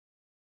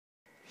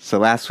So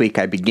last week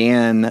I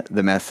began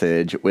the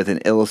message with an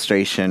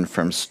illustration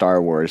from Star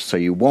Wars, so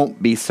you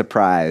won't be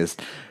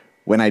surprised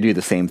when I do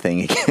the same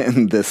thing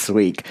again this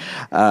week.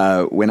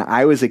 When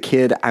I was a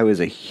kid, I was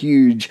a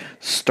huge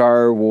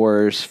Star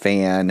Wars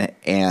fan,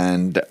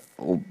 and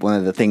one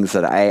of the things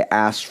that I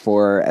asked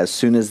for as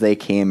soon as they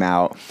came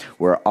out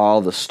were all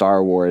the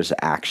Star Wars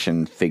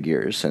action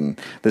figures. And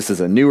this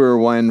is a newer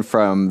one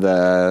from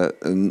the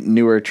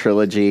newer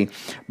trilogy,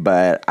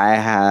 but I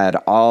had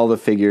all the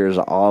figures,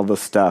 all the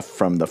stuff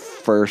from the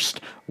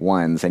first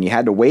ones, and you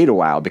had to wait a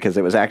while because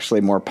it was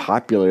actually more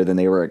popular than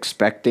they were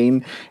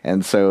expecting,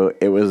 and so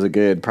it was a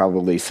good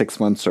probably 6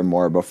 months or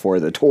more before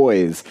the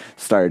toys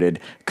started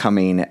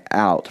coming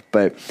out.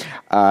 But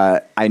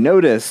I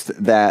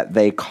noticed that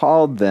they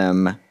called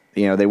them,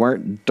 they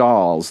weren't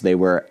dolls, they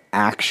were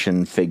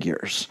action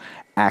figures.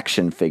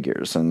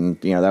 And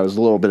that was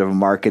a little bit of a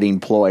marketing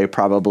ploy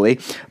probably,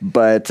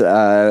 but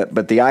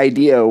the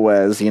idea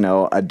was,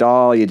 a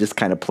doll you just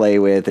kind of play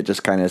with, it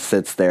just kind of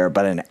sits there,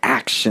 but an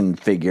action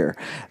figure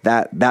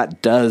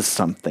that does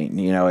something.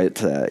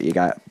 You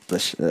got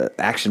the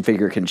action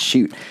figure can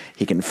shoot,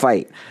 he can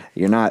fight.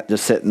 You're not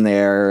just sitting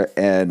there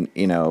and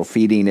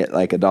feeding it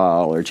like a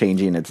doll or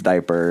changing its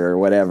diaper or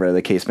whatever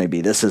the case may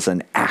be. This is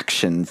an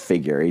action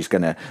figure. He's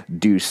going to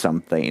do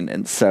something.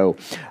 And so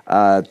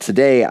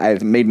today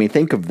I've made me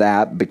think of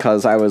that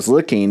because I was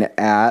looking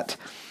at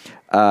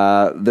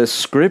the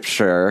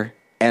scripture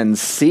and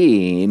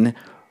seeing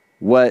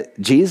what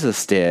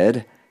Jesus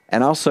did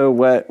and also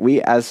what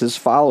we as his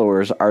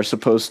followers are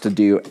supposed to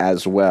do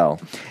as well.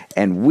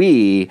 And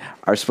we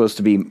are supposed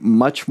to be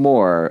much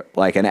more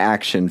like an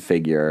action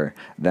figure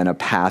than a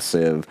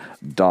passive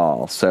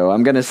doll. So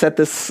I'm going to set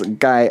this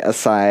guy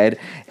aside,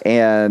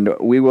 and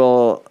we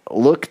will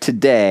look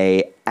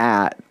today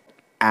at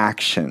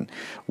action.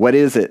 What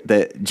is it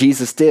that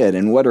Jesus did,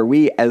 and what are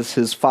we as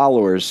his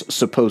followers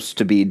supposed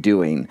to be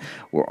doing?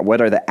 What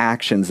are the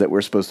actions that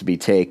we're supposed to be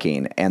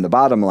taking? And the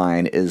bottom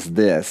line is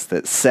this,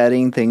 that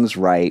setting things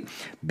right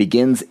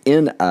begins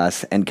in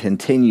us and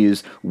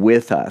continues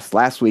with us.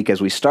 Last week,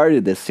 as we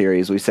started this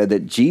series, we said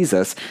that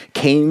Jesus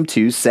came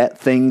to set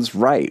things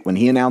right. When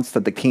he announced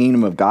that the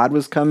kingdom of God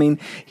was coming,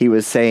 he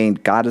was saying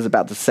God is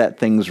about to set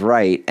things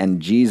right,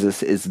 and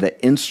Jesus is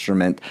the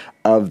instrument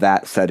of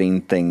that setting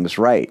things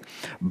right.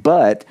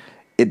 But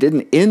it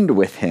didn't end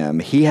with him.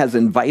 He has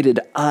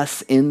invited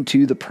us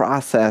into the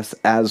process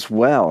as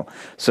well.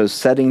 So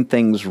setting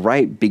things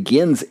right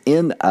begins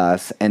in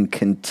us and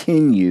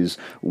continues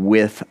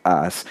with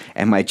us.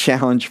 And my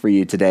challenge for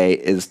you today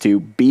is to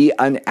be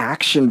an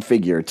action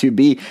figure, to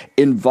be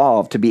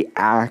involved, to be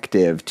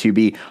active, to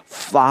be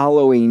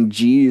following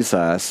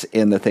Jesus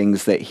in the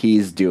things that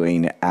he's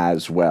doing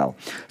as well.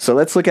 So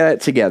let's look at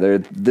it together.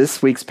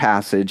 This week's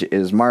passage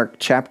is Mark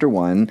chapter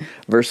 1,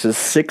 verses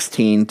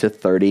 16 to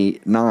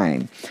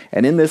 39.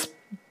 And in the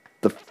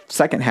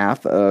second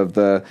half of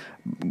the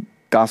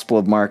Gospel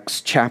of Mark's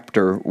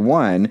chapter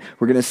 1,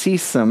 we're going to see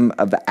some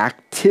of the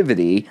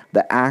activity,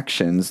 the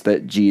actions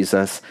that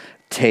Jesus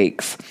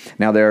takes.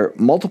 Now, there are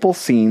multiple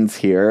scenes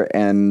here,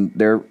 and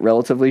they're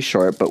relatively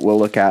short, but we'll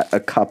look at a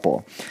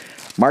couple.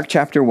 Mark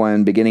chapter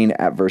 1, beginning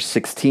at verse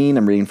 16,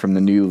 I'm reading from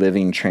the New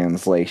Living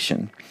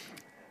Translation.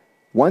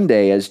 One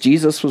day, as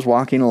Jesus was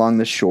walking along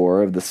the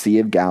shore of the Sea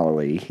of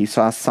Galilee, he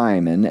saw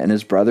Simon and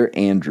his brother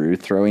Andrew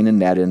throwing a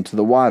net into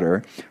the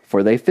water,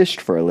 for they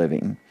fished for a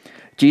living.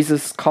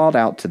 Jesus called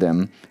out to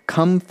them,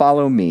 "Come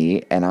follow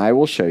me, and I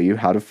will show you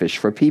how to fish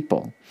for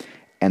people."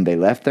 And they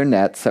left their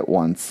nets at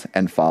once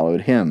and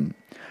followed him.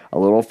 A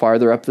little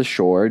farther up the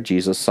shore,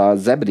 Jesus saw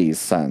Zebedee's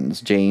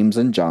sons, James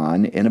and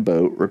John, in a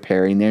boat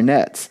repairing their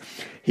nets.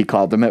 He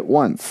called them at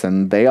once,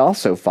 and they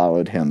also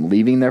followed him,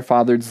 leaving their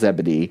father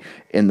Zebedee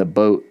in the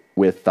boat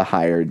with the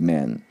hired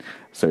men.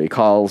 So he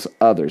calls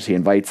others, he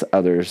invites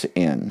others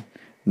in.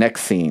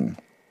 Next scene,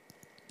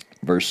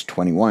 verse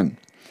 21.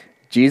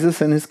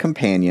 Jesus and his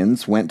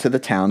companions went to the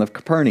town of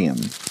Capernaum.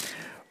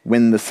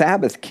 When the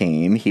Sabbath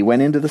came, he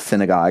went into the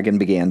synagogue and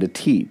began to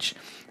teach.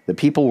 The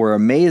people were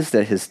amazed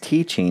at his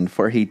teaching,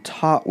 for he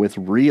taught with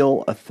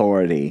real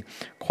authority,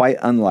 quite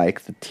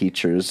unlike the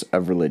teachers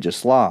of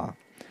religious law.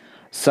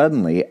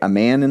 Suddenly, a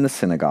man in the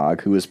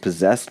synagogue who was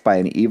possessed by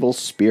an evil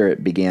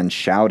spirit began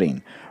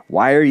shouting,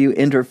 "Why are you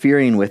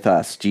interfering with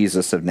us,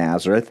 Jesus of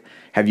Nazareth?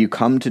 Have you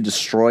come to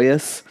destroy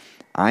us?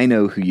 I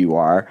know who you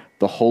are,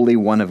 the Holy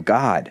One of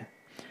God."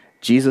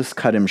 Jesus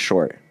cut him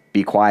short.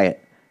 "Be quiet.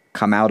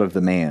 Come out of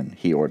the man,"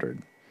 he ordered.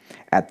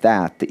 At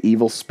that, the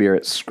evil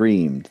spirit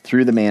screamed,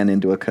 threw the man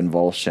into a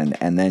convulsion,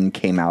 and then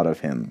came out of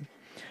him.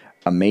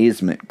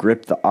 Amazement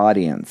gripped the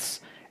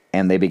audience,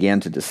 and they began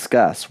to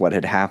discuss what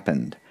had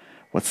happened.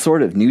 "What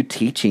sort of new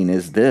teaching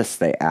is this?"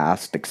 they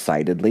asked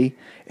excitedly.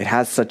 "It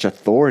has such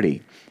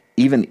authority.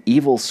 Even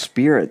evil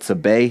spirits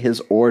obey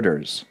his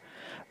orders."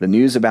 The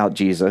news about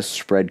Jesus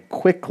spread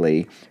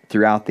quickly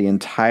throughout the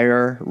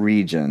entire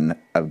region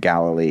of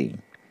Galilee.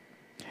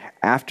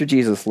 After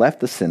Jesus left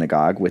the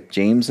synagogue with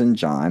James and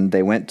John,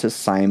 they went to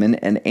Simon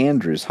and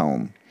Andrew's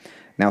home.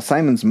 Now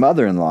Simon's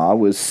mother-in-law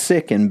was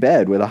sick in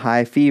bed with a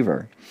high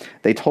fever.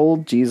 They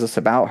told Jesus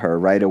about her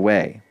right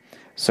away.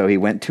 So he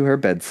went to her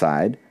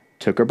bedside,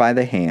 took her by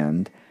the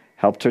hand,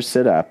 helped her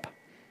sit up,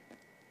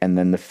 and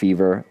then the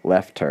fever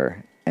left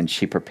her, and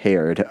she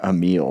prepared a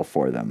meal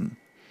for them.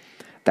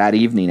 That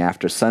evening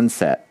after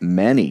sunset,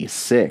 many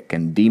sick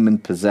and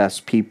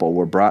demon-possessed people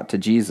were brought to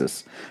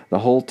Jesus. The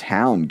whole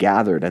town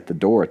gathered at the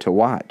door to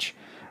watch.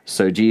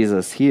 So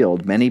Jesus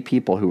healed many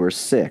people who were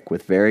sick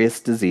with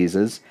various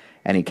diseases,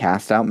 and he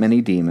cast out many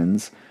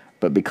demons,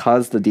 but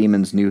because the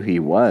demons knew he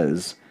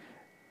was,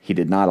 he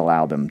did not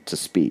allow them to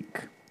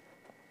speak.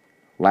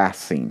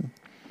 Last scene.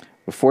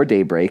 Before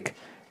daybreak,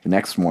 the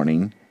next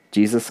morning,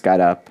 Jesus got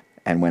up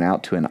and went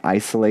out to an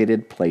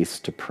isolated place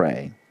to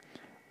pray.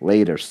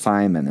 Later,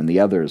 Simon and the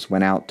others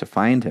went out to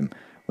find him.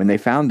 When they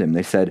found him,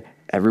 they said,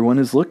 "Everyone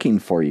is looking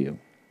for you."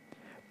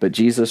 But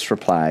Jesus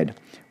replied,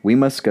 "We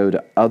must go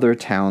to other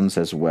towns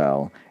as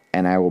well,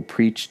 and I will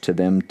preach to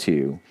them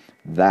too.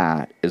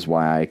 That is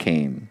why I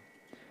came."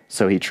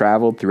 So he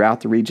traveled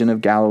throughout the region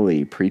of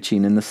Galilee,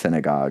 preaching in the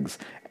synagogues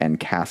and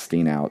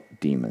casting out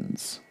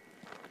demons.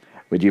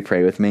 Would you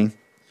pray with me?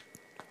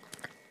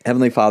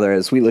 Heavenly Father,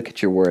 as we look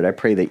at your word, I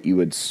pray that you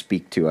would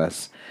speak to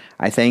us.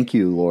 I thank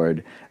you,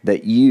 Lord,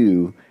 that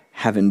you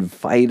have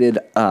invited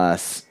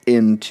us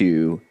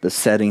into the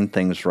setting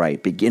things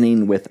right,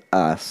 beginning with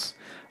us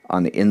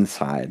on the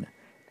inside,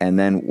 and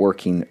then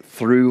working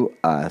through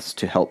us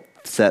to help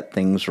set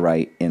things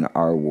right in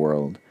our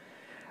world.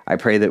 I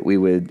pray that we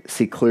would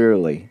see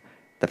clearly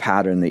the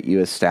pattern that you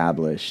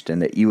established,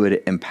 and that you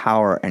would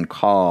empower and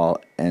call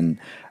and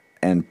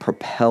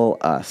propel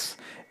us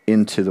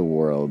into the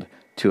world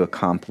to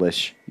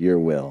accomplish your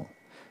will.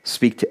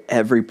 Speak to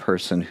every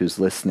person who's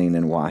listening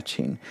and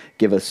watching.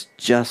 Give us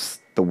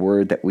just the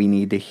word that we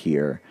need to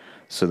hear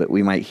so that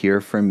we might hear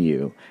from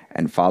you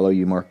and follow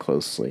you more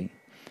closely.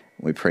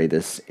 We pray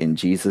this in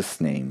Jesus'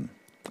 name.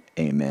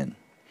 Amen.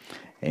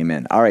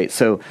 Amen. All right,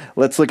 so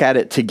let's look at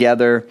it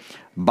together.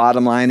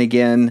 Bottom line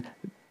again,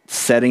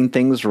 setting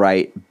things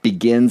right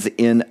begins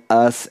in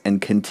us and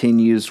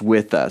continues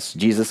with us.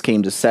 Jesus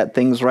came to set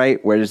things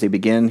right. Where does he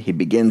begin? He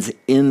begins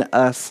in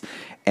us,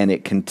 and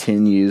it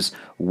continues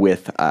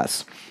with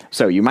us.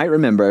 So you might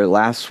remember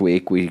last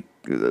week we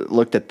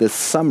looked at this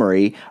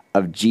summary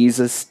of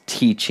Jesus'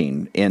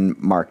 teaching in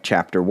Mark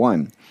chapter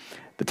 1.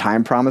 The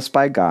time promised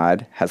by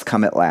God has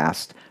come at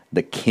last.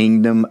 The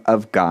kingdom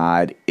of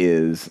God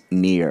is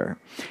near.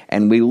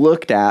 And we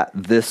looked at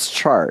this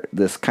chart,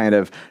 this kind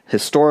of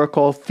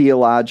historical,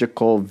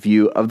 theological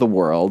view of the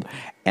world,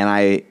 and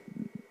I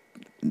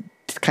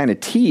kind of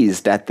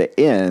teased at the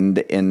end,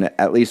 in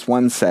at least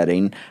one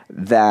setting,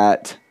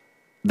 that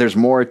there's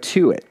more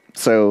to it.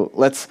 So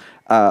let's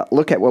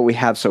look at what we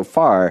have so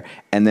far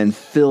and then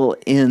fill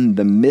in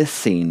the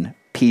missing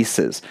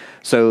pieces.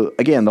 So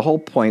again, the whole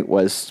point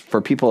was for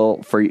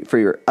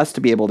us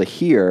to be able to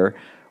hear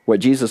what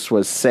Jesus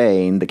was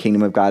saying, the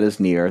kingdom of God is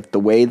near,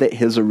 the way that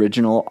his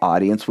original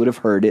audience would have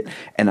heard it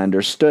and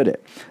understood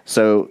it.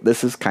 So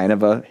this is kind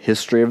of a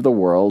history of the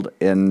world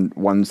in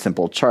one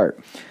simple chart.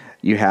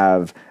 You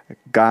have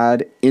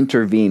God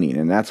intervening,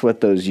 and that's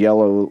what those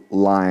yellow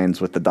lines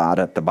with the dot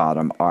at the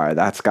bottom are.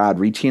 That's God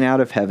reaching out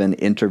of heaven,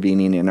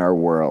 intervening in our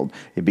world.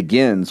 It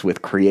begins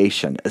with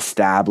creation,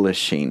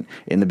 establishing.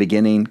 In the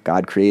beginning,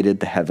 God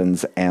created the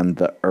heavens and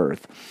the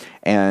earth.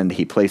 And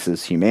he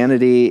places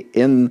humanity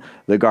in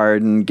the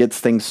garden, gets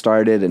things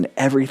started, and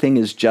everything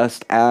is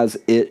just as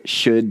it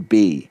should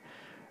be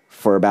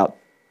for about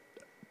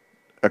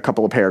a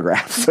couple of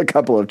paragraphs, a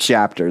couple of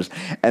chapters,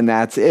 and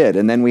that's it.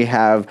 And then we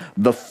have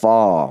the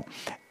fall.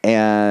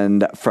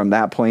 And from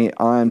that point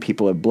on,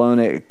 people have blown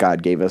it.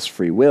 God gave us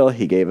free will.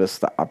 He gave us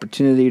the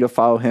opportunity to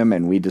follow him,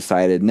 and we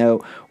decided,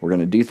 no, we're going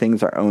to do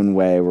things our own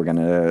way. We're going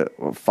to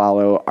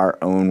follow our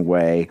own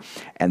way.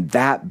 And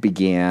that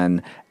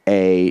began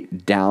a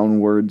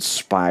downward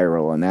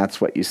spiral, and that's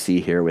what you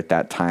see here with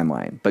that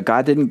timeline. But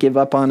God didn't give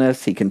up on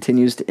us. He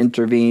continues to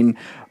intervene,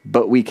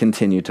 but we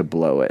continue to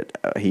blow it.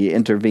 He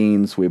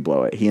intervenes, we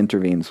blow it. He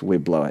intervenes, we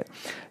blow it.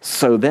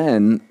 So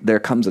then there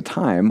comes a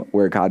time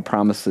where God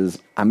promises,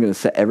 I'm going to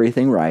set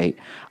everything right.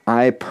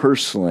 I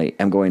personally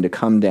am going to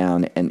come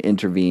down and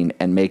intervene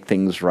and make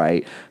things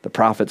right. The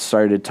prophets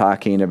started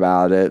talking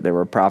about it. There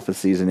were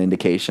prophecies and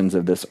indications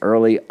of this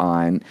early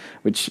on,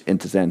 which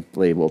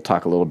incidentally we'll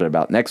talk a little bit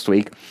about next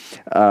week.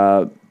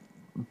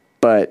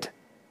 But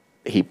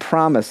he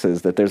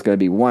promises that there's going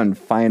to be one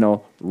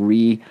final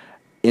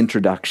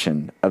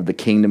reintroduction of the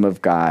kingdom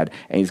of God,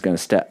 and he's going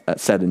to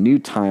set a new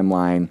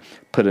timeline,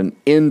 put an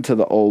end to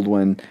the old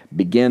one,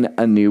 begin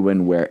a new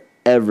one where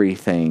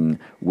everything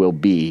will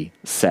be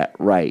set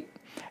right.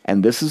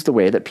 And this is the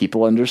way that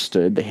people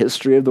understood the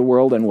history of the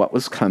world and what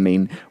was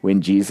coming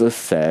when Jesus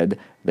said,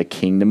 the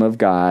kingdom of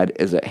God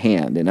is at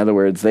hand. In other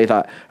words, they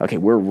thought, okay,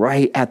 we're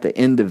right at the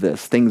end of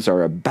this. Things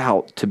are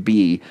about to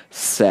be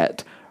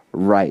set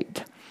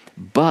right.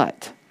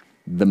 But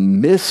the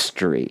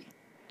mystery,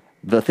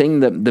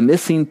 the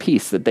missing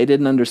piece that they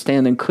didn't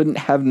understand and couldn't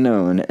have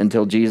known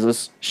until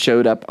Jesus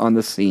showed up on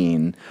the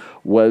scene,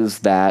 was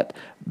that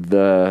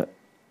the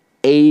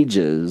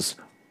ages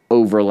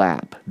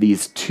overlap.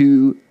 These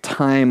two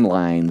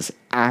timelines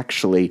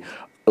actually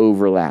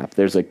overlap.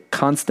 There's a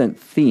constant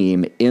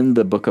theme in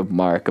the book of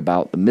Mark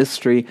about the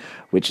mystery,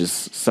 which is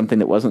something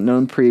that wasn't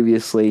known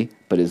previously,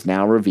 but is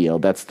now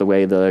revealed. That's the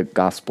way the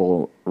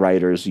gospel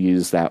writers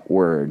use that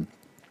word.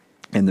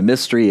 And the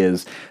mystery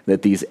is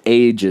that these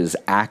ages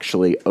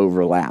actually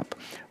overlap.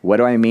 What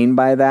do I mean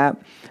by that?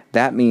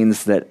 That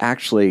means that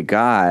actually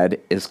God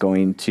is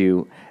going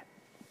to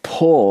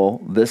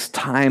pull this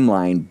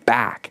timeline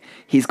back.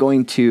 He's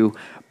going to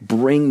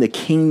bring the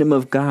kingdom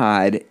of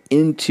God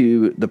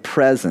into the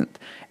present,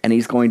 and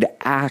he's going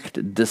to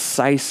act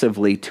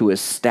decisively to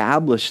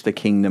establish the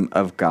kingdom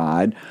of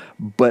God,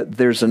 but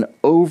there's an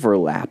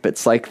overlap.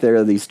 It's like there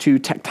are these two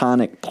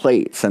tectonic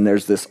plates, and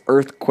there's this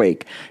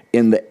earthquake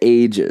in the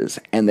ages,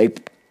 and they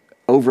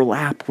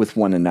overlap with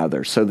one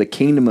another. So the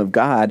kingdom of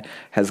God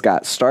has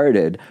got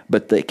started,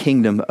 but the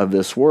kingdom of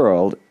this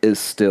world is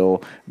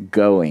still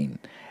going.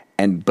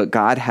 But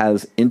God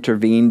has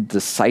intervened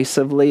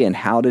decisively, and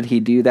how did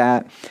he do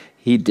that?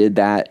 He did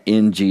that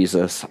in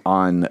Jesus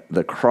on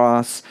the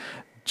cross.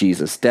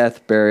 Jesus'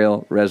 death,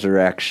 burial,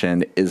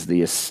 resurrection is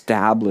the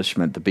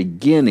establishment, the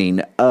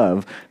beginning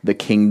of the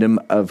kingdom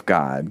of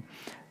God,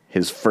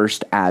 his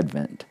first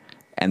advent,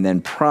 and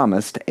then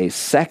promised a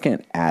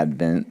second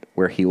advent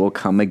where he will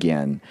come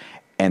again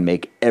and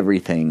make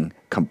everything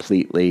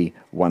completely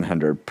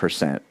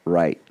 100%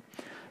 right.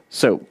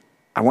 So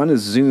I want to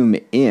zoom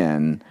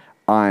in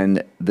on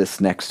this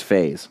next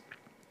phase,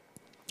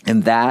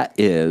 and that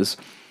is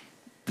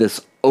this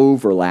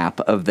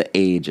overlap of the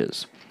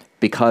ages,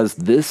 because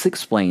this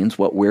explains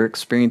what we're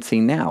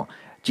experiencing now.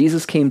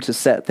 Jesus came to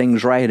set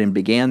things right and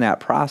began that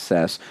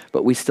process,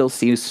 but we still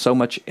see so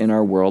much in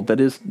our world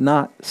that is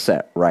not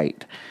set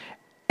right.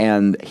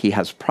 And he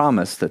has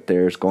promised that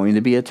there's going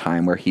to be a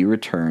time where he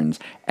returns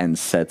and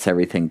sets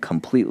everything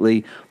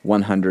completely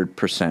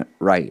 100%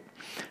 right.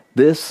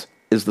 This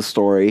is the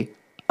story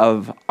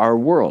of our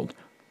world,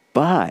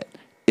 but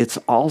it's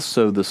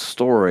also the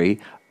story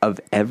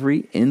of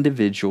every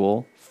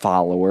individual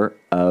follower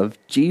of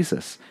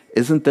Jesus.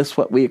 Isn't this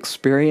what we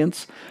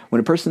experience? When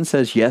a person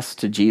says yes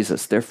to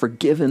Jesus, they're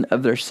forgiven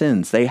of their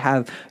sins. They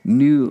have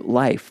new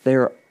life.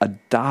 They're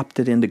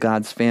adopted into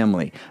God's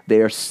family.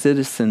 They are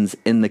citizens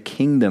in the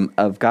kingdom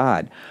of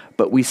God.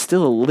 But we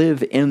still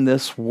live in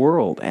this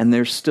world, and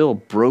there's still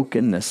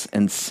brokenness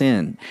and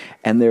sin.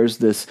 And there's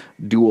this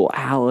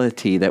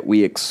duality that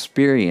we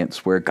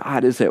experience where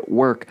God is at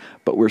work,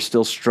 but we're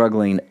still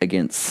struggling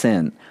against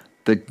sin.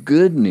 The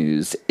good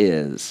news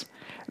is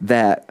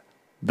that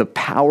the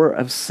power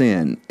of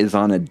sin is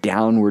on a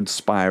downward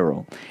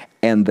spiral,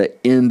 and the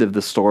end of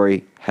the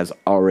story has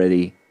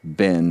already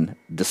been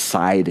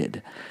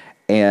decided.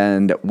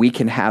 And we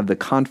can have the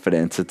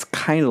confidence. It's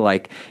kind of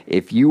like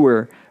if you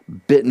were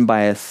bitten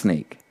by a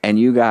snake and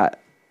you got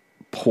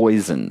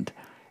poisoned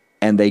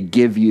and they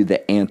give you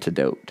the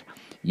antidote.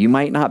 You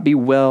might not be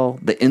well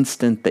the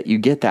instant that you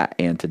get that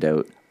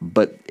antidote,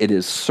 but it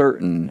is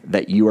certain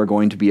that you are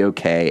going to be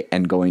okay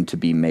and going to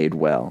be made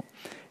well.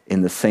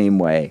 In the same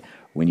way,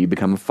 when you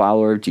become a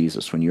follower of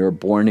Jesus, when you're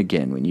born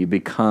again, when you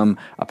become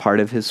a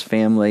part of his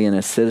family and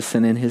a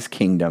citizen in his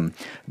kingdom,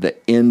 the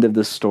end of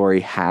the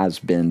story has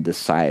been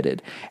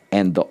decided.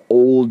 And the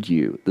old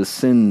you, the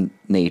sin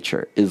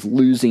nature, is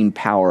losing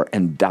power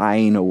and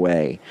dying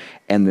away.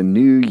 And the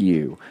new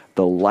you,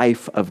 the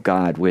life of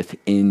God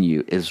within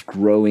you, is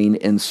growing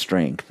in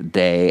strength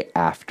day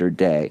after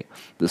day.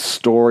 The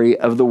story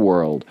of the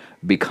world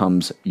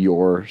becomes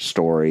your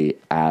story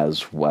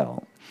as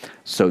well.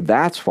 So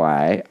that's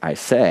why I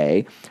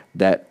say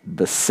that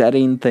the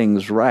setting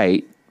things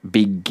right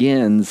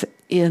begins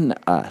in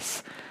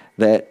us,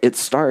 that it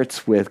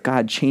starts with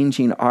God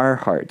changing our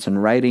hearts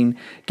and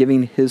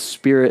giving his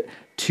Spirit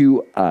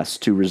to us,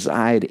 to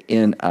reside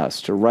in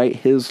us, to write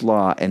his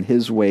law and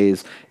his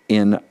ways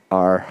in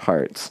our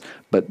hearts.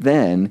 But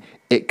then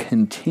it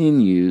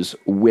continues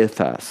with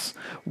us.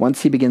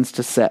 Once he begins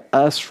to set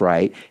us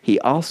right, he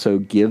also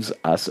gives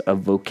us a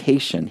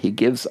vocation. He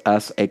gives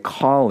us a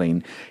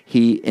calling.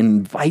 He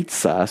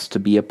invites us to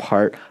be a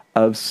part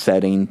of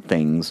setting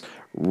things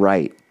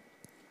right.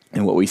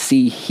 And what we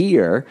see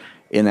here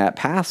in that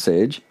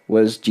passage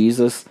was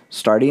Jesus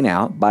starting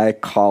out by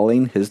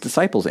calling his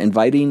disciples,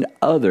 inviting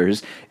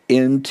others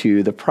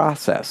into the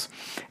process.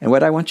 And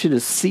what I want you to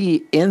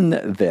see in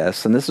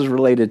this, and this is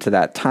related to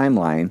that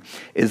timeline,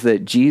 is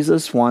that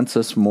Jesus wants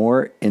us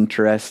more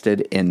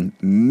interested in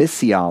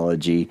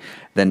missiology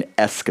than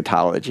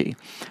eschatology.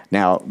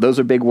 Now, those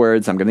are big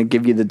words. I'm going to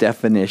give you the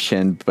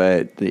definition,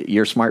 but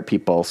you're smart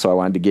people, so I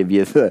wanted to give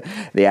you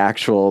the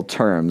actual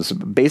terms.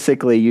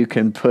 Basically, you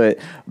can put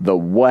the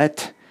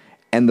what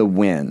and the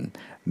when.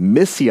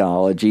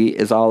 Missiology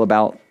is all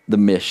about the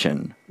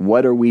mission.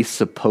 What are we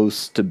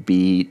supposed to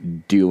be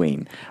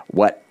doing?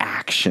 What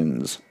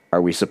actions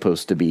are we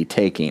supposed to be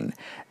taking?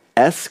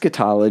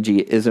 Eschatology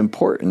is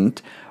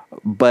important,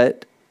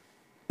 but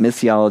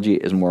missiology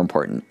is more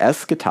important.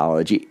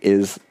 Eschatology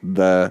is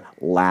the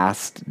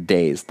last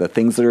days, the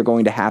things that are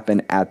going to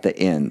happen at the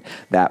end,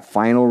 that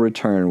final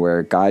return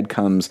where God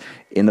comes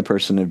in the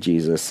person of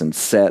Jesus and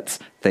sets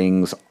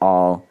things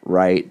all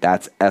right.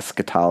 That's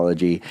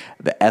eschatology.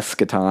 The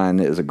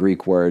eschaton is a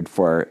Greek word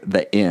for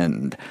the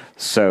end.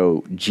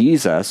 So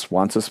Jesus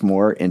wants us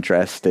more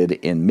interested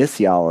in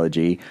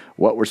missiology,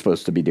 what we're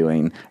supposed to be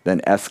doing,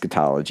 than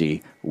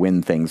eschatology,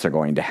 when things are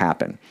going to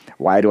happen.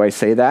 Why do I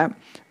say that?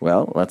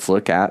 Well, let's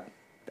look at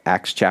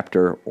Acts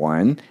chapter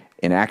 1.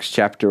 In Acts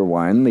chapter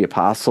 1, the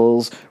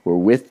apostles were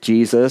with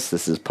Jesus.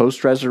 This is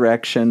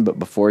post-resurrection, but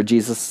before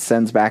Jesus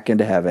ascends back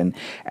into heaven.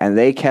 And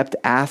they kept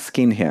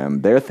asking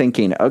him. They're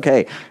thinking,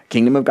 okay,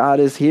 kingdom of God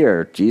is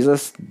here.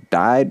 Jesus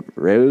died,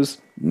 rose.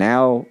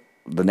 Now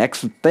the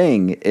next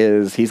thing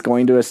is he's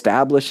going to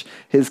establish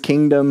his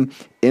kingdom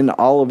in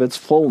all of its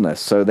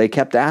fullness. So they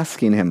kept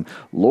asking him,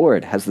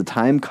 Lord, has the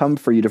time come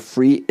for you to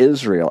free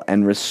Israel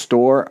and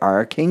restore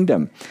our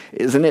kingdom?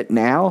 Isn't it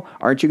now?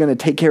 Aren't you going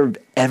to take care of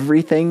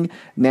everything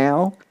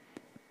now?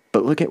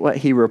 But look at what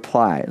he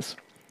replies.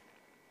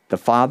 The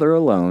Father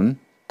alone,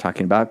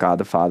 talking about God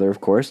the Father,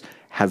 of course,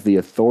 has the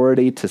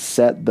authority to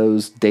set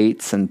those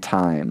dates and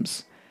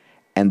times,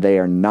 and they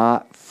are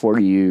not for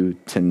you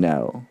to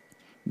know.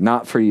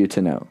 Not for you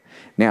to know.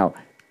 Now,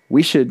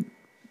 we should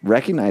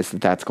recognize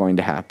that that's going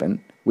to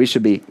happen. We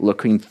should be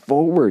looking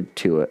forward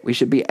to it. We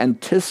should be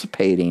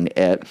anticipating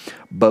it,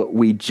 but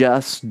we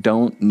just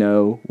don't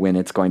know when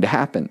it's going to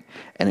happen.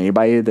 And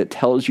anybody that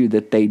tells you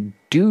that they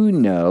do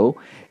know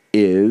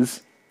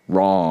is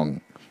wrong.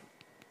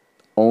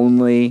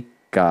 Only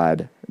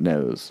God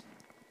knows.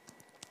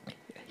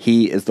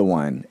 He is the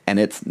one, and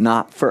it's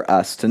not for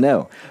us to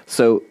know.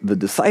 So the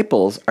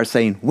disciples are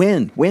saying,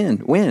 when?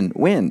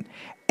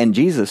 And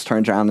Jesus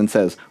turns around and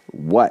says,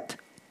 what?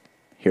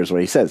 Here's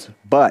what he says.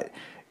 But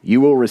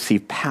you will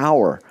receive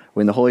power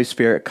when the Holy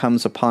Spirit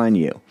comes upon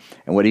you.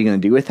 And what are you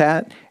going to do with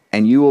that?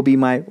 And you will be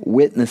my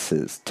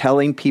witnesses,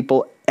 telling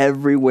people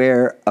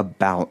everywhere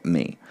about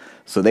me.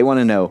 So they want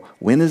to know,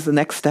 when is the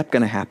next step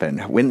going to happen?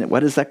 When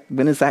is that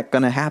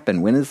going to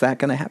happen? When is that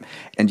going to happen?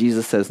 And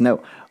Jesus says,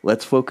 no,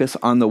 let's focus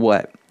on the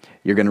what.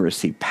 You're going to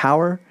receive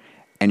power,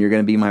 and you're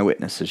going to be my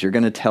witnesses. You're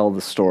going to tell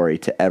the story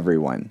to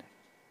everyone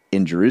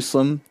in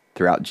Jerusalem,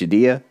 throughout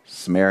Judea,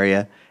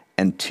 Samaria,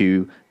 and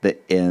to the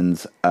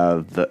ends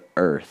of the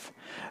earth.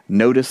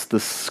 Notice the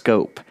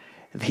scope.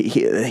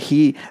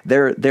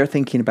 They're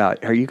thinking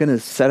about, are you going to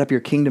set up your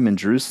kingdom in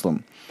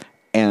Jerusalem?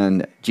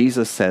 And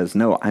Jesus says,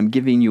 no, I'm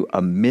giving you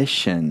a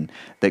mission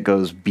that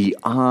goes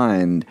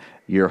beyond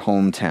your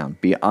hometown,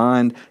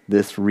 beyond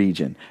this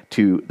region,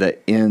 to the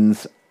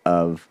ends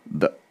of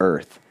the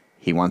earth.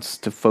 He wants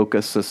to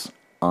focus us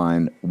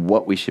on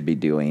what we should be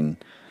doing.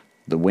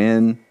 The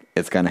when,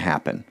 it's going to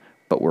happen.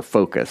 But we're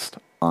focused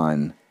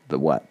on the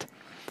what.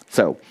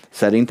 So,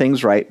 setting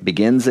things right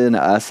begins in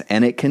us,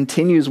 and it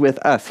continues with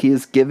us. He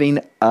is giving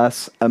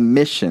us a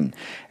mission.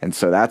 And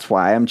so that's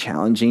why I'm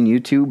challenging you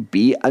to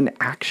be an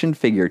action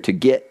figure, to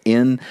get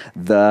in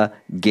the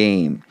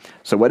game.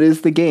 So what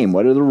is the game?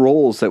 What are the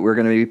roles that we're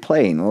going to be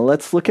playing? Well,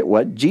 let's look at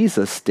what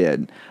Jesus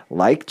did.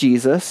 Like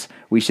Jesus,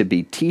 we should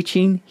be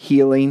teaching,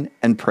 healing,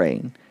 and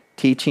praying.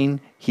 Teaching,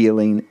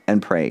 healing,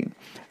 and praying.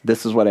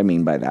 This is what I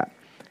mean by that.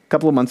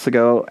 Couple of months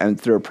ago, I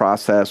went through a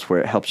process where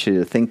it helps you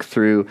to think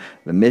through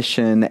the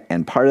mission,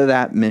 and part of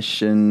that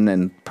mission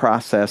and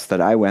process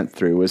that I went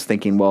through was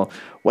thinking, well,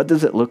 what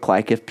does it look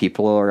like if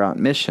people are on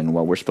mission?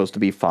 Well, we're supposed to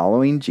be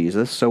following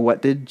Jesus, so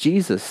what did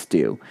Jesus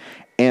do?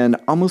 And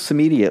almost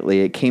immediately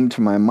it came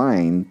to my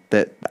mind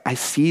that I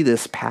see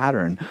this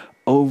pattern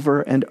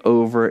over and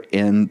over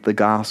in the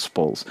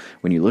Gospels.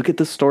 When you look at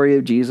the story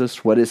of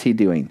Jesus, what is he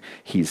doing?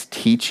 He's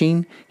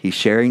teaching, he's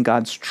sharing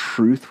God's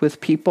truth with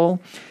people,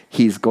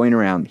 he's going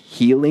around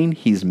healing,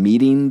 he's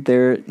meeting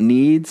their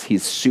needs,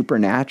 he's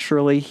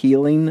supernaturally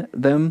healing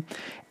them,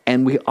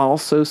 and we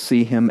also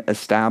see him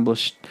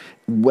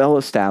well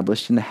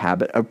established in the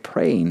habit of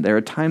praying. There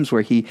are times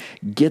where he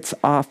gets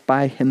off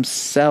by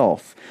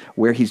himself,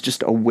 where he's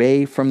just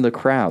away from the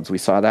crowds. We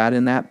saw that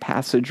in that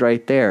passage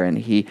right there, and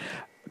he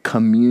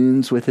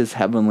communes with his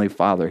heavenly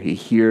Father. He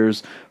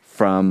hears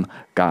from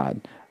God.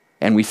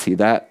 And we see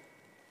that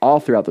all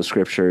throughout the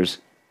scriptures,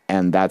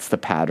 and that's the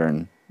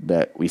pattern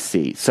that we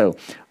see. So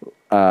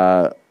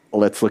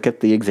let's look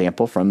at the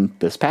example from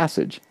this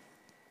passage.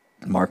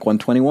 Mark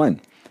 1:21.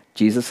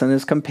 Jesus and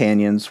his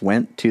companions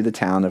went to the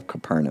town of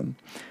Capernaum.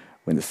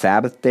 When the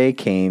Sabbath day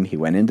came, he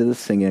went into the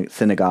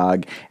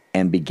synagogue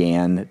and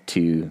began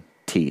to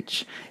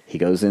teach. He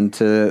goes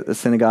into the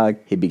synagogue,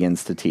 he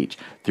begins to teach.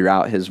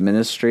 Throughout his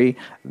ministry,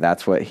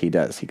 that's what he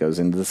does. He goes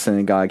into the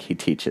synagogue, he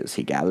teaches.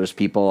 He gathers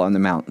people on the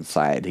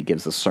mountainside. He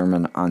gives a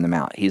sermon on the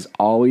mount. He's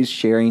always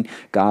sharing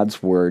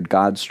God's word,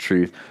 God's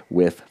truth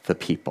with the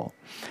people.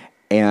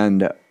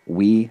 And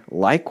we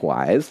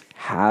likewise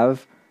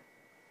have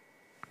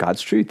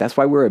God's truth. That's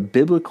why we're a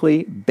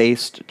biblically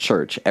based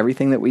church.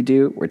 Everything that we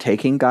do, we're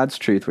taking God's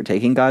truth, we're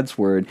taking God's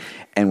word,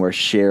 and we're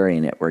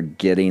sharing it. We're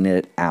getting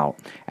it out.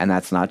 And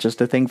that's not just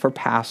a thing for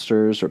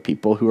pastors or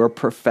people who are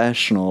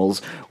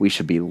professionals. We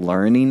should be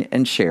learning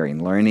and sharing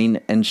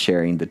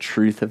the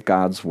truth of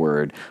God's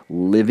word,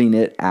 living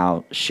it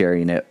out,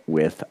 sharing it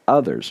with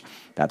others.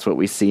 That's what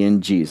we see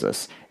in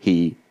Jesus.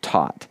 He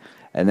taught.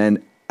 And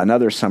then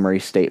another summary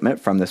statement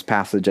from this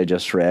passage I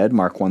just read,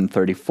 Mark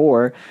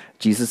 1:34,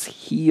 Jesus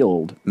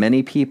healed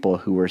many people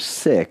who were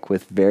sick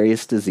with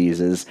various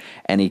diseases,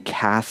 and he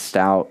cast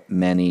out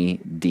many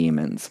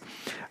demons.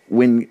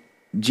 When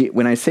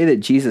I say that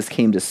Jesus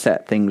came to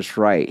set things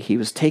right, he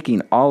was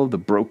taking all of the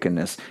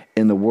brokenness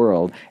in the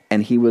world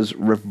and he was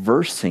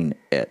reversing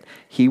it.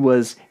 He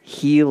was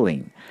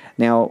healing.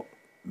 Now,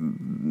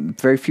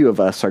 very few of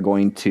us are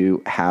going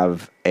to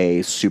have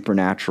a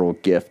supernatural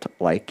gift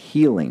like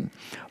healing.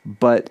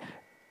 But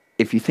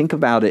if you think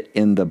about it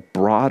in the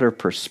broader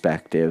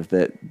perspective,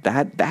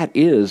 that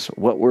is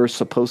what we're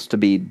supposed to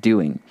be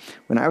doing.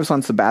 When I was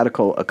on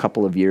sabbatical a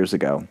couple of years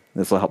ago,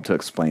 this will help to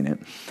explain it,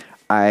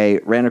 I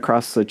ran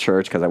across the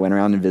church because I went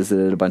around and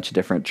visited a bunch of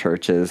different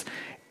churches,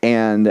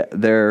 and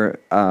their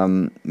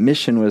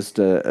mission was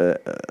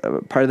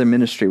part of their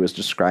ministry was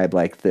described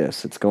like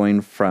this. It's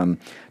going from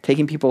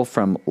taking people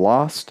from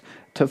lost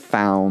to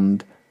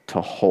found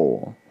to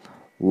whole.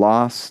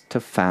 Lost to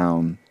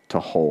found to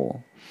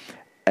whole.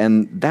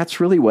 And that's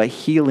really what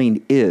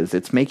healing is.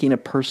 It's making a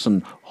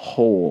person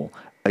whole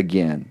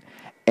again.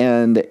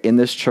 And in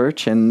this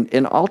church and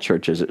in all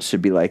churches, it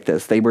should be like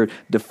this. They were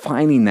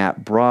defining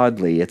that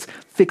broadly. It's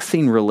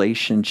fixing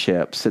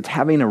relationships. It's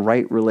having a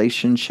right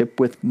relationship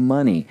with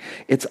money.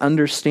 It's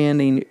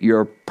understanding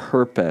your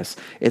purpose.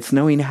 It's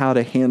knowing how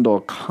to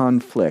handle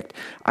conflict.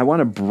 I want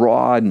to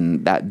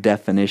broaden that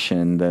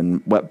definition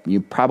than what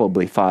you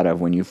probably thought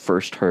of when you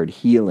first heard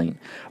healing.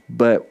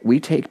 But we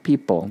take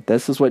people.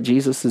 This is what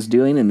Jesus is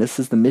doing, and this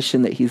is the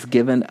mission that he's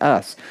given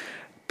us.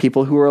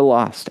 People who are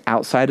lost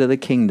outside of the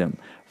kingdom,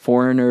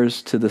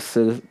 foreigners to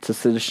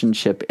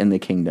citizenship in the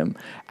kingdom,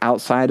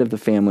 outside of the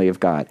family of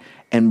God,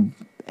 and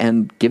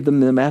give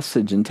them the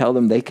message and tell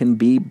them they can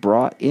be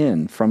brought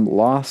in from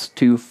lost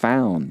to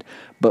found.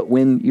 But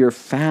when you're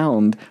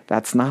found,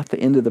 that's not the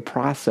end of the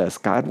process.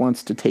 God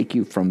wants to take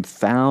you from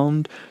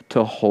found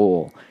to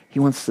whole. He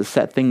wants to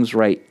set things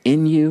right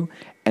in you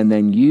and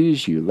then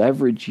use you,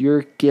 leverage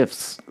your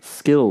gifts,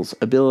 skills,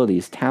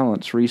 abilities,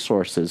 talents,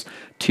 resources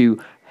to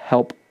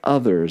help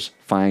others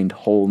find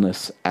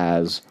wholeness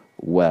as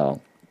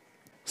well.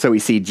 So we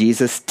see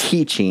Jesus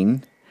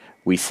teaching,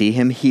 we see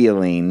him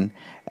healing,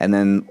 and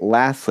then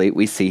lastly,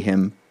 we see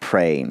him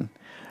praying.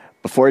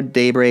 Before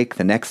daybreak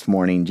the next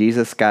morning,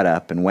 Jesus got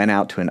up and went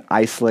out to an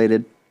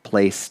isolated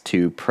place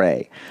to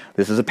pray.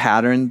 This is a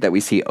pattern that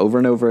we see over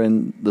and over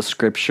in the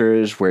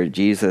scriptures where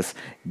Jesus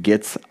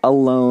gets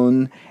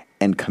alone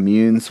and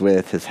communes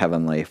with his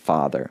heavenly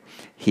Father.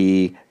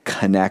 He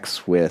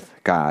connects with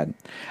God.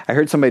 I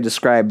heard somebody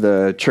describe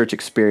the church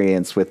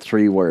experience with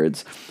 3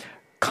 words: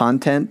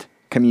 content,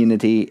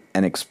 community,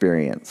 and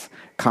experience.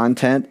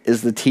 Content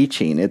is the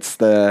teaching. It's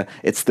the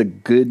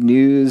good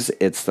news.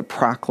 It's the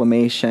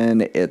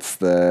proclamation. It's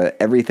the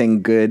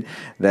everything good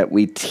that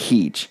we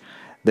teach.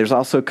 There's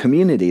also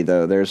community,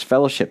 though. There's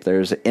fellowship.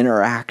 There's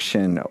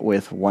interaction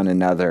with one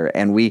another.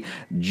 And we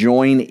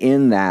join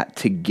in that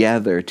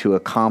together to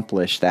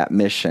accomplish that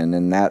mission.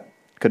 And that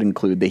could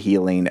include the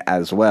healing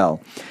as well.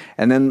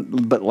 And then,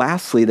 but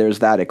lastly, there's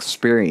that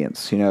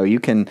experience. You know, you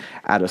can,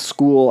 at a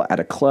school, at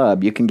a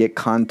club, you can get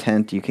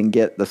content, you can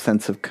get the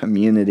sense of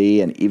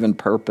community and even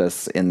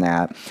purpose in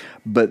that.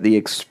 But the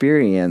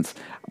experience,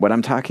 what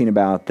I'm talking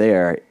about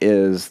there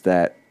is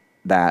that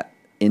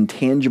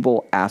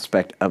intangible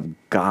aspect of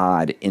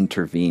God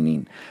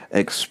intervening,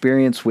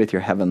 experience with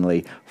your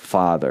heavenly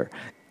Father.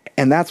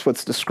 And that's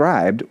what's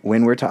described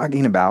when we're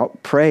talking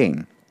about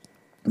praying,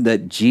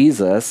 that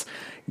Jesus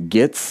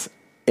gets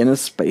in a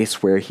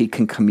space where he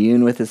can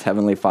commune with his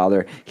heavenly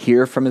Father,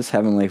 hear from his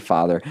heavenly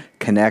Father,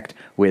 connect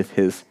with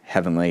his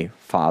heavenly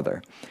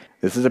Father.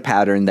 This is a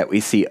pattern that we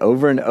see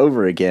over and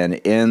over again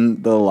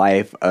in the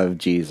life of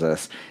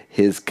Jesus,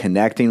 his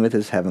connecting with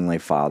his heavenly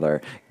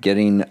Father,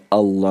 getting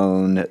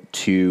alone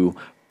to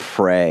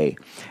pray.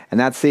 And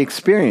that's the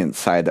experience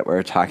side that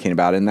we're talking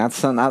about. And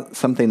that's not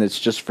something that's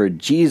just for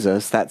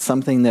Jesus. That's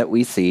something that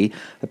we see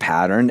the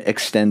pattern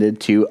extended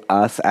to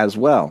us as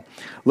well.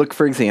 Look,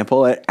 for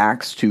example, at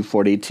Acts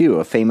 2:42,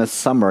 a famous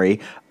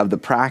summary of the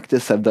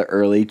practice of the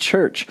early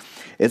church.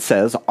 It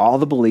says, all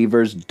the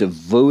believers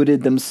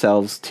devoted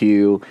themselves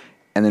to,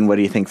 and then what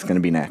do you think is going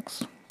to be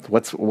next?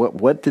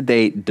 What did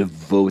they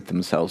devote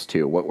themselves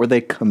to? What were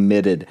they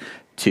committed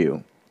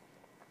to?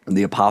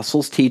 The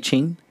apostles'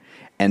 teaching,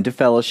 and to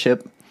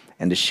fellowship,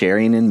 and to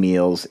sharing in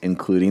meals,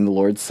 including the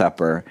Lord's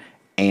Supper,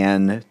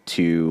 and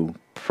to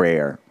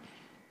prayer.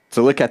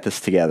 So look at this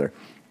together.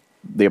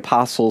 The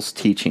apostles'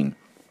 teaching.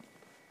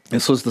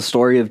 This was the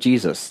story of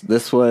Jesus.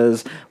 This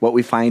was what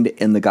we find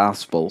in the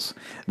Gospels.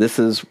 This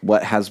is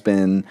what has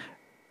been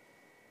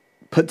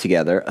put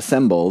together,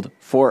 assembled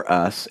for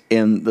us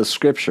in the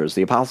Scriptures.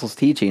 The apostles'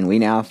 teaching we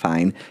now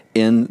find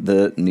in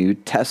the New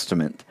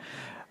Testament.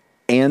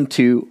 And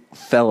to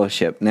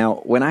fellowship.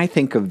 Now, when I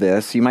think of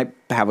this, you might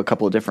have a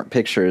couple of different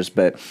pictures,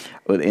 but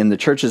in the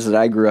churches that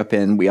I grew up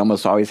in, we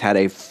almost always had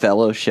a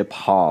fellowship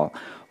hall.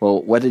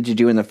 Well, what did you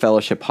do in the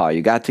fellowship hall?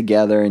 You got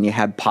together and you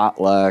had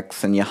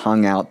potlucks and you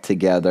hung out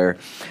together.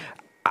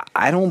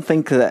 I don't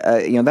think that,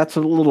 that's a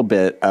little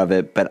bit of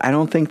it, but I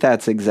don't think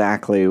that's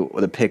exactly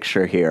the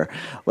picture here.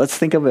 Let's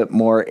think of it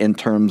more in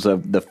terms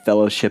of the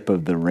Fellowship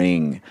of the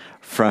Ring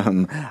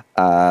from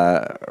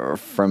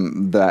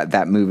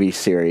that movie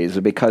series,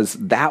 because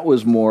that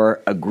was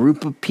more a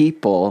group of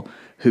people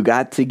who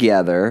got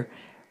together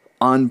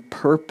on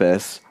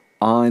purpose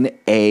on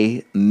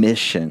a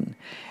mission.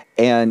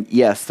 And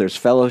yes, there's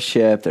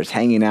fellowship, there's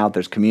hanging out,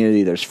 there's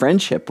community, there's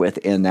friendship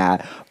within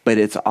that, but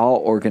it's all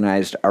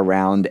organized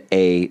around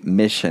a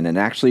mission. And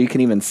actually, you can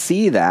even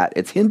see that.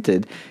 It's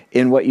hinted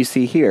in what you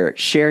see here,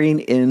 sharing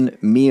in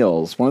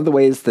meals. One of the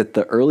ways that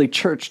the early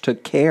church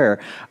took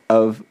care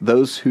of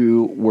those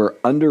who were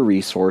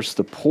under-resourced,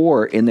 the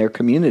poor in their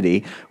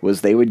community, was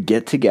they would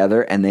get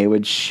together and they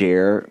would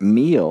share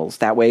meals.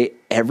 That way,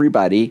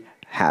 everybody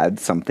had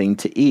something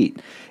to eat,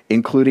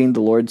 including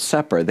the Lord's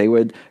Supper. They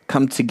would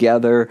come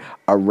together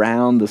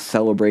around the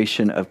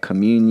celebration of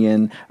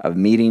communion, of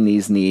meeting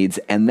these needs,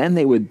 and then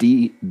they would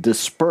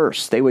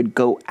disperse. They would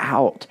go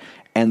out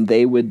and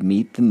they would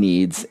meet the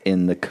needs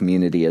in the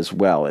community as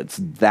well. It's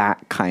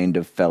that kind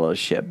of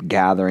fellowship,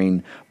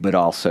 gathering, but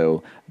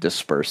also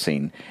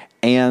dispersing.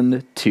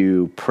 And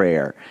to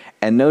prayer.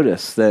 And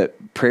notice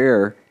that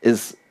prayer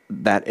is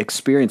that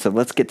experience of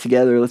let's get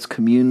together, let's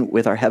commune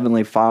with our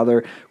Heavenly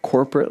Father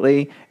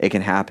corporately. It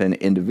can happen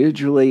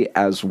individually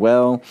as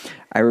well.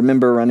 I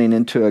remember running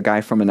into a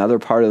guy from another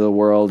part of the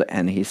world,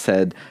 and he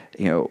said,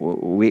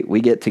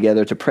 we get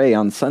together to pray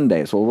on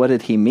Sundays. Well, what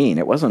did he mean?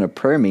 It wasn't a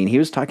prayer meeting. He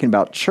was talking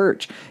about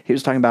church. He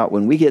was talking about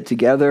when we get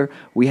together,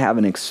 we have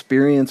an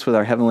experience with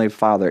our Heavenly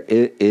Father.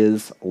 It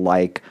is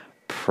like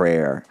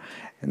prayer.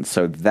 And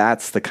so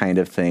that's the kind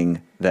of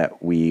thing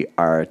that we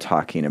are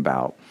talking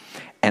about.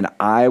 And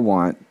I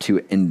want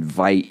to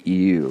invite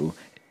you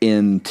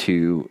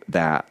into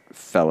that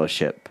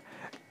fellowship.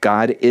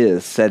 God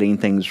is setting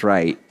things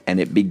right, and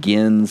it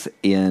begins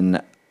in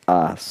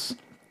us.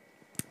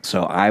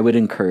 So I would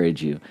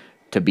encourage you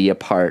to be a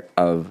part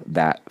of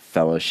that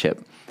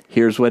fellowship.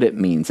 Here's what it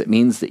means. It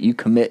means that you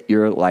commit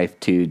your life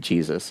to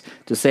Jesus,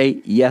 to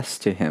say yes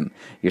to him.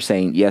 You're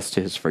saying yes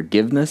to his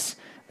forgiveness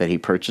that he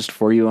purchased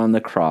for you on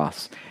the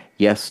cross,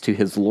 yes to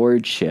his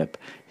lordship,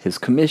 his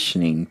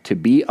commissioning, to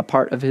be a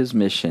part of his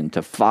mission,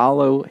 to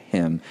follow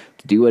him,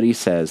 to do what he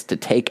says, to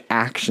take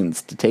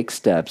actions, to take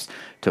steps,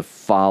 to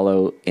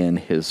follow in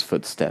his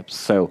footsteps.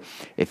 So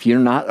if you're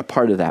not a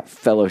part of that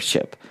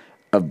fellowship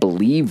of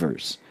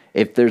believers,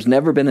 if there's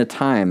never been a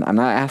time, I'm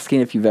not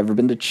asking if you've ever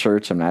been to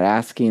church, I'm not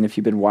asking if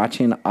you've been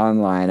watching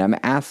online, I'm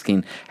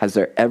asking, has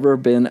there ever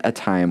been a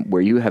time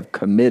where you have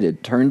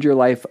committed, turned your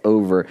life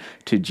over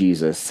to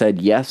Jesus,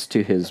 said yes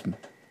to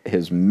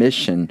his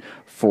mission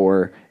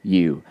for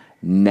you?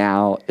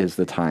 Now is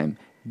the time.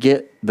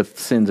 Get the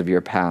sins of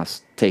your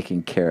past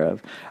taken care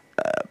of.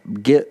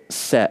 Get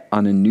set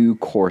on a new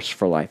course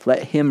for life.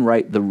 Let him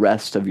write the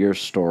rest of your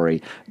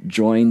story.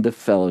 Join the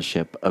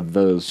fellowship of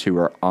those who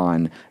are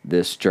on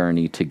this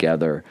journey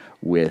together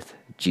with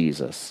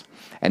Jesus.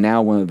 And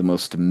now one of the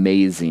most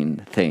amazing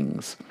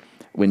things.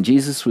 When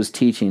Jesus was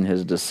teaching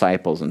his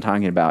disciples and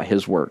talking about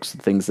his works,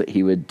 the things that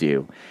he would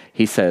do,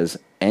 he says,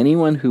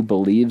 anyone who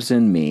believes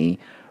in me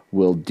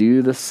will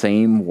do the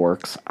same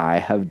works I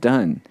have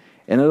done.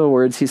 In other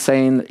words, he's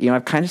saying,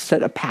 I've kind of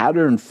set a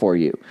pattern for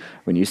you.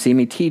 When you see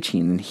me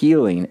teaching and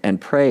healing and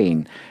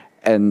praying,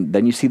 and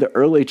then you see the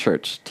early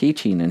church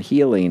teaching and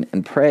healing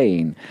and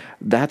praying,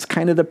 that's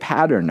kind of the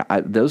pattern.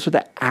 Those are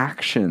the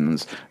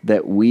actions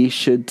that we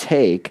should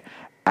take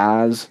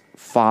as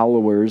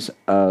followers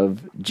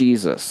of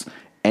Jesus.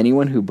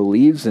 Anyone who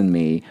believes in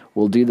me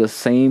will do the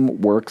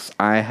same works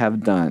I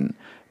have done.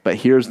 But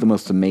here's the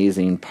most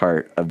amazing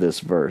part of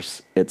this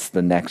verse. It's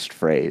the next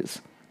phrase.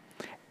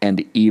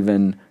 And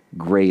even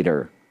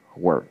greater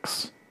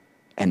works.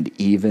 And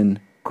even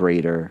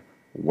greater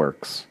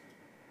works.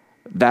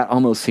 That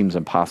almost seems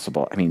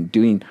impossible. I mean,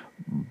 doing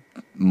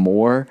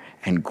more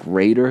and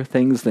greater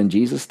things than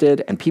Jesus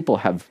did, and people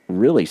have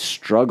really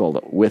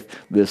struggled with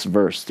this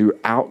verse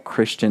throughout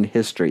Christian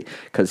history,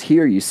 because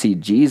here you see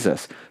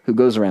Jesus who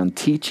goes around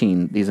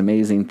teaching these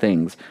amazing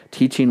things,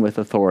 teaching with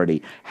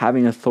authority,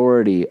 having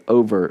authority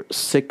over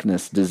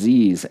sickness,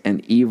 disease,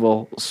 and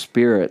evil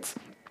spirits,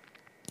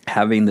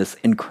 having this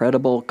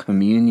incredible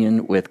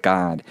communion with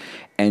God.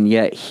 And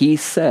yet he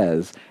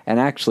says,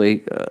 and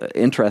actually,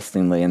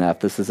 interestingly enough,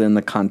 this is in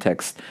the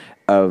context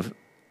of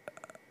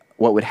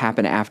what would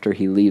happen after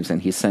he leaves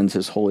and he sends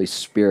his Holy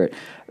Spirit,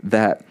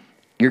 that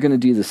you're going to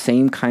do the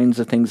same kinds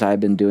of things I've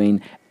been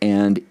doing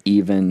and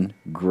even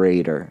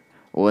greater.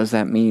 What does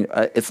that mean?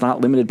 It's not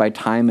limited by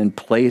time and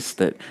place,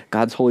 that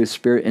God's Holy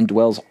Spirit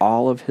indwells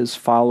all of his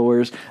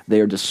followers.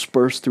 They are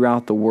dispersed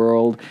throughout the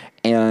world,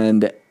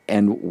 and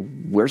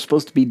And we're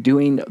supposed to be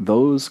doing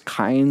those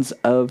kinds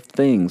of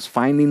things,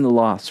 finding the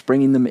lost,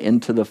 bringing them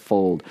into the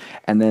fold,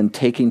 and then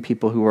taking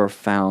people who are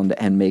found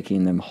and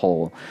making them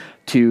whole,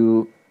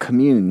 to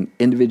commune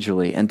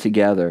individually and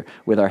together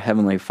with our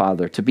Heavenly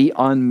Father, to be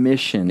on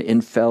mission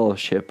in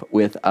fellowship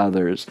with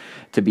others,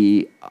 to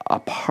be a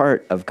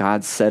part of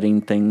God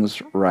setting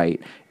things right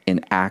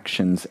in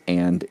actions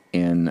and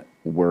in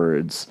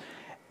words.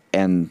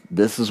 And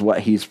this is what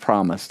He's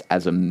promised,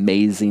 as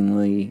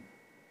amazingly,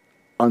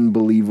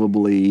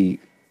 unbelievably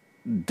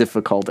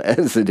difficult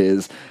as it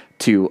is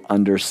to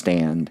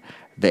understand,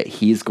 that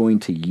He's going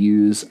to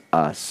use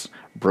us,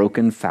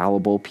 broken,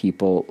 fallible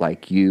people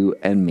like you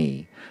and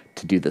me,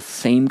 to do the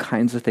same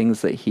kinds of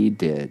things that He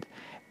did,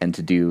 and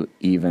to do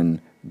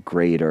even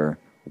greater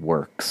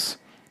works.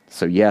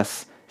 So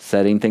yes,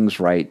 setting things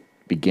right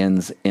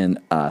begins in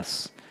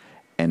us,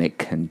 and it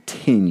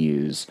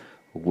continues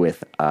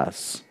with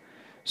us.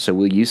 So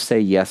will you say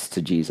yes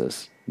to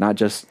Jesus? Not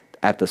just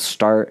at the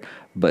start,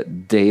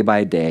 but day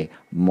by day,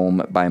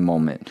 moment by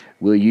moment.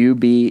 Will you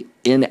be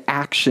in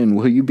action?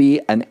 Will you be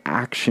an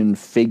action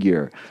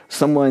figure?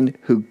 Someone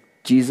who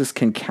Jesus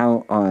can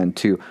count on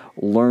to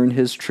learn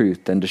His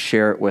truth and to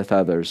share it with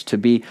others, to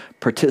be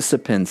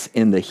participants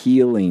in the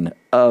healing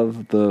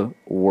of the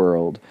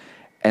world,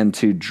 and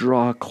to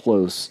draw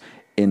close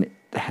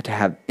to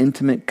have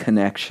intimate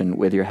connection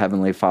with your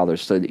Heavenly Father,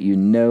 so that you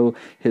know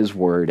His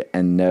word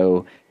and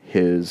know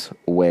His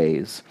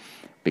ways.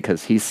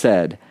 Because He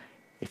said,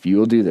 if you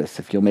will do this,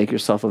 if you'll make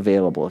yourself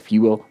available, if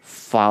you will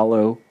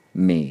follow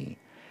me,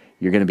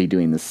 you're going to be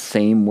doing the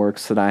same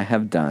works that I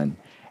have done,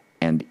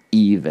 and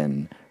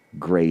even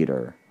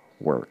greater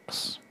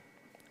works.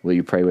 Will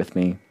you pray with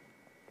me?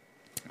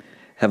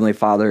 Heavenly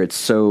Father, it's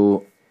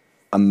so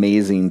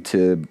amazing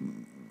to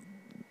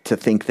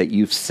think that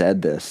you've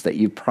said this, that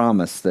you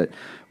promised that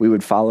we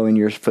would follow in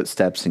your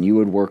footsteps and you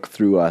would work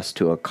through us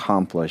to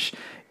accomplish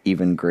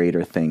even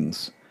greater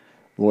things.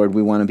 Lord,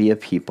 we want to be a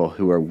people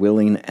who are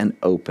willing and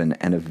open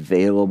and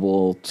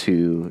available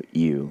to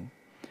you.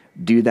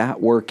 Do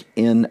that work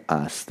in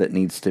us that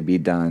needs to be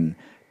done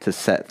to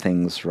set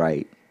things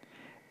right.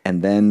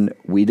 And then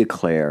we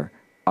declare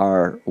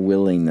our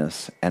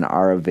willingness and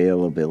our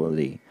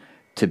availability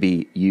to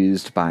be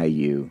used by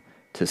you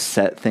to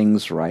set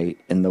things right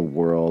in the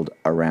world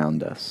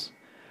around us.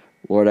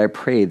 Lord, I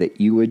pray that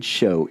you would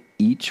show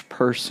each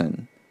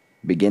person,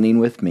 beginning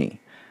with me,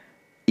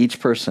 each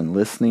person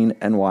listening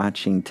and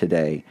watching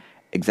today,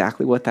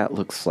 exactly what that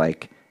looks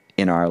like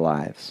in our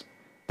lives.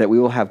 That we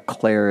will have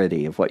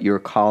clarity of what you're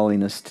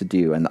calling us to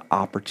do and the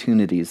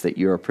opportunities that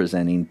you're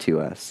presenting to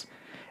us.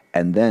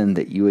 And then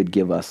that you would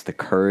give us the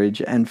courage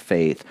and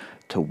faith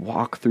to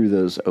walk through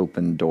those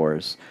open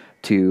doors,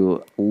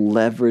 to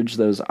leverage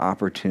those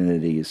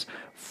opportunities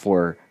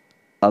for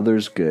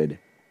others' good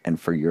and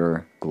for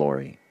your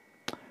glory.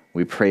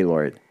 We pray,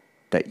 Lord,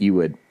 that you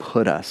would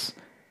put us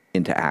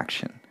into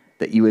action,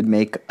 that you would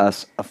make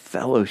us a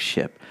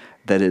fellowship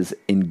that is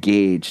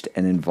engaged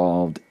and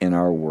involved in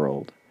our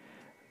world,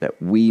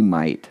 that we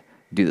might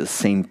do the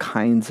same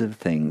kinds of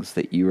things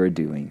that you are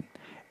doing,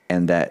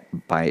 and that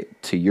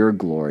to your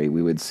glory,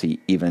 we would see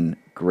even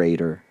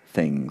greater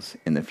things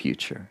in the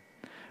future.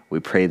 We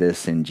pray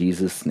this in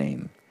Jesus'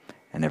 name.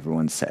 And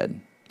everyone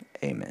said,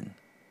 amen.